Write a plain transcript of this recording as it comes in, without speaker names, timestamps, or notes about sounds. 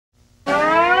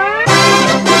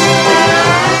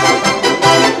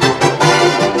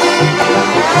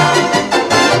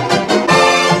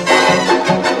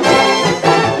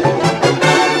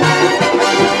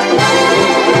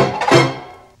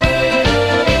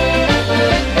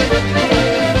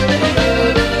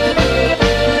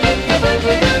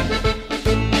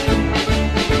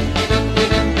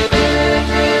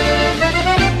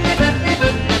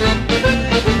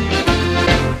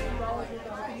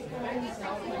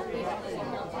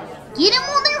Get them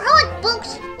while they're hot,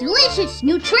 folks. Delicious,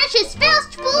 nutritious,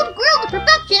 fast food grilled to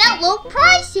perfection at low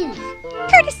prices.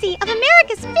 Courtesy of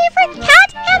America's favorite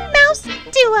cat and mouse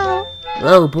duo.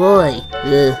 Oh boy,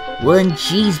 one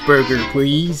cheeseburger,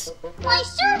 please. Why,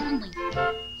 certainly.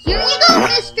 Here you go,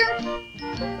 mister.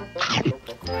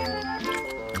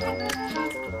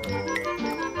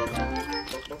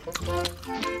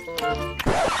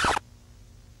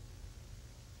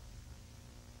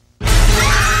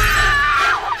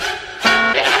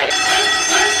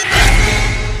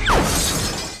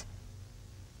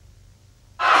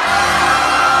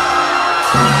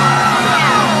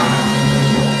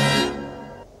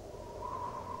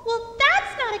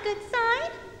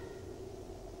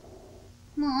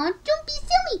 Aw, don't be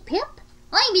silly, Pip.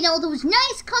 I even know those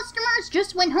nice customers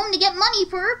just went home to get money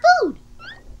for her food.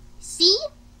 See?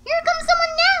 Here comes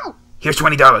someone now. Here's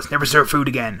 $20. Never serve food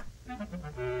again.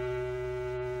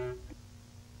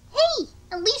 Hey,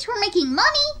 at least we're making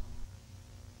money.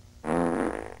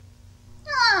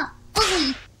 Ah,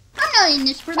 Follies, I'm not in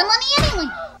this for the money anyway.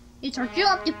 It's our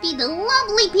job to feed the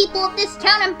lovely people of this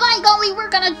town, and by golly, we're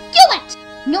gonna do it!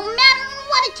 No matter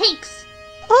what it takes.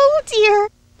 Oh dear.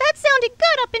 That sounded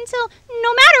good up until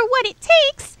no matter what it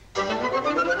takes.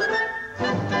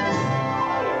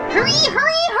 Hurry,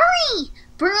 hurry, hurry!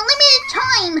 For a limited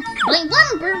time, buy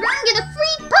one burger and get a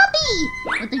free puppy!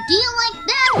 With a deal like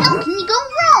that, how can you go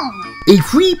wrong? A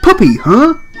free puppy,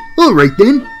 huh? Alright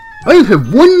then. I'll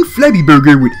have one flabby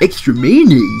burger with extra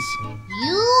mayonnaise.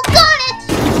 You got it!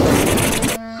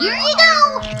 Here you go!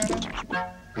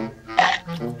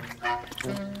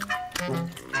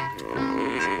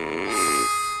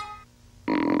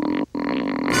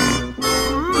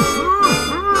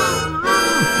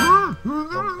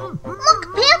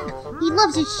 He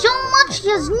loves it so much he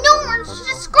has no words to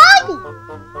describe it.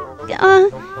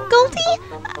 Goldie?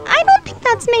 I don't think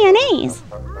that's mayonnaise.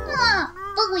 Ah,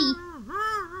 Follies.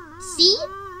 See?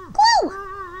 Glue!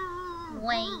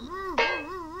 Wait.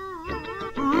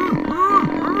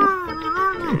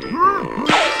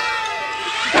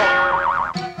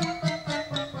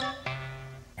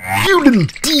 You little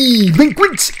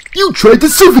delinquents! You tried to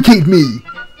suffocate me!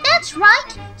 That's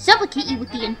right! Suffocate you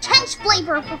with the intense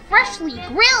flavor of a freshly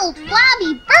grilled,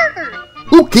 flabby burger!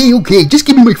 Okay, just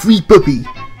give me my free puppy.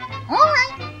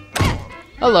 Alright.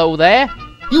 Hello there.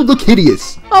 You look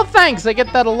hideous. Oh, thanks. I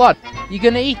get that a lot. You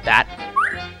gonna eat that?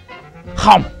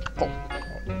 Hum.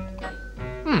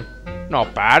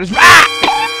 Not bad.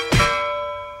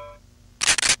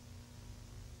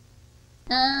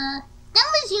 That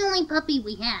was the only puppy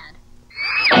we had.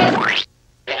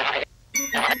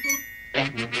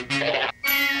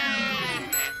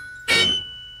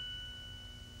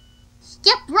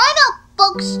 Step right up,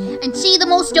 folks, and see the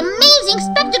most amazing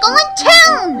spectacle in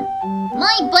town!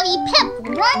 My buddy Pip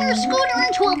will ride her scooter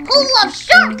into a pool of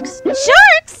sharks!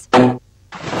 Sharks?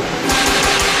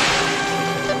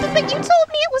 But you told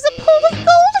me it was a pool of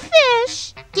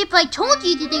goldfish! If I told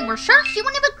you that they were sharks, you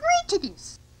wouldn't have agreed to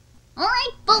this.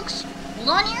 Alright, folks, hold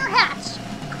on to your hats,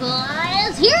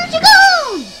 'cause here she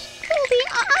goes! Goldie,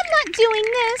 I'm not doing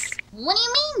this. What do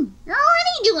you mean? You're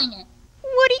already doing it.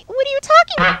 What are you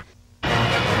talking about?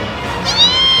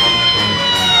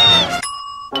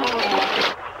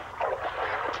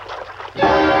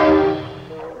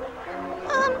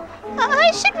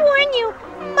 I should warn you,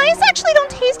 mice actually don't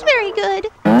taste very good.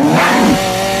 Thank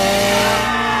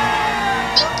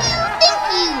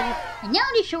you! And now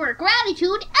to show our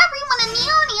gratitude, everyone in the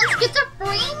audience gets a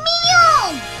free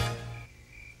meal!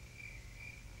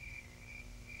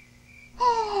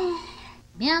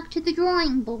 Back to the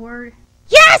drawing board.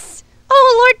 Yes!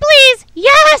 Oh, Lord, please!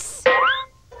 Yes!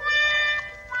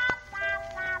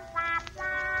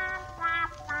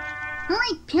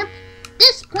 Alright, Pip.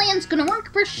 This plan's gonna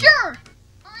work for sure!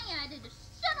 I added a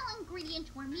subtle ingredient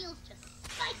to our meals to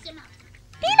spice them up.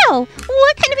 Bino,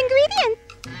 what kind of ingredient?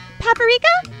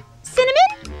 Paprika?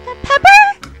 Cinnamon? Pepper?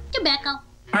 Tobacco.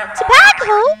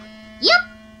 Tobacco? Yep,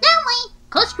 that way,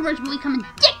 customers will become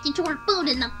addicted to our food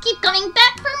and they'll keep coming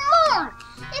back for more!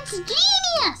 It's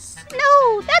genius!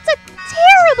 No, that's a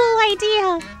terrible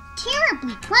idea.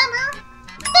 Terribly clever.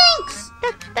 Thanks!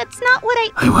 That's not what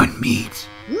I want meat.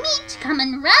 Meat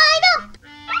coming right up!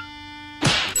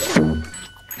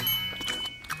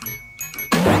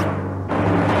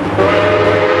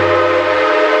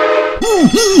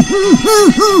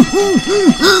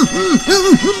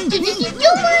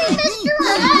 Don't worry, mister!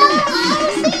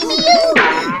 I'll save you!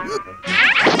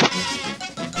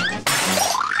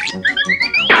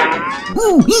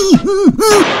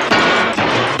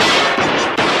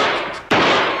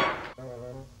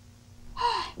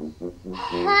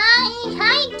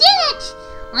 I did it!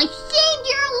 I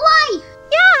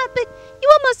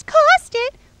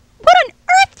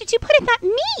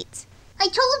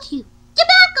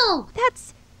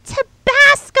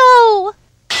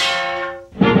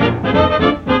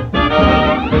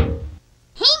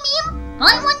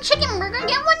chicken burger,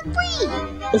 get one free!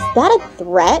 Is that a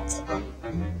threat?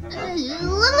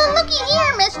 Looky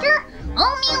here, mister.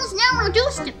 All meals now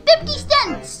reduced to 50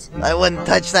 cents. I wouldn't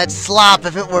touch that slop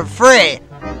if it were free.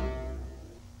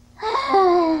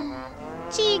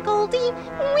 Gee, Goldie,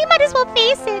 we might as well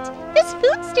face it. This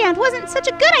food stand wasn't such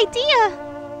a good idea.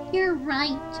 You're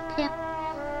right, Pip.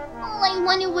 All I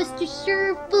wanted was to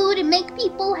serve food and make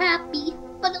people happy.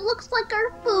 But it looks like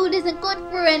our food isn't good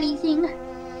for anything.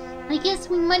 I guess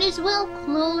we might as well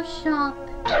close shop.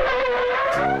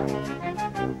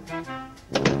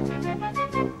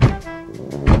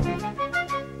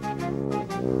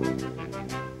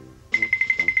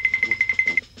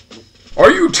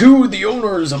 Are you two the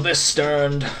owners of this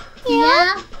stand?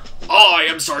 Yeah? I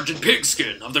am Sergeant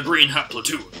Pigskin of the Green Hat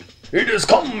Platoon. It has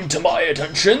come to my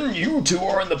attention you two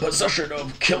are in the possession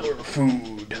of killer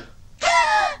food.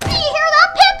 Do you hear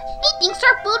that, Pip? He thinks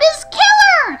our food is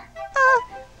killer!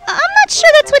 I'm not sure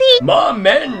that's what he... My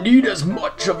men need as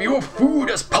much of your food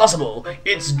as possible.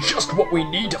 It's just what we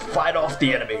need to fight off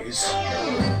the enemies.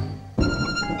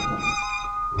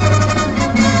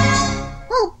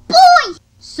 Oh boy!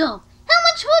 So, how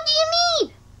much food do you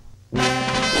need?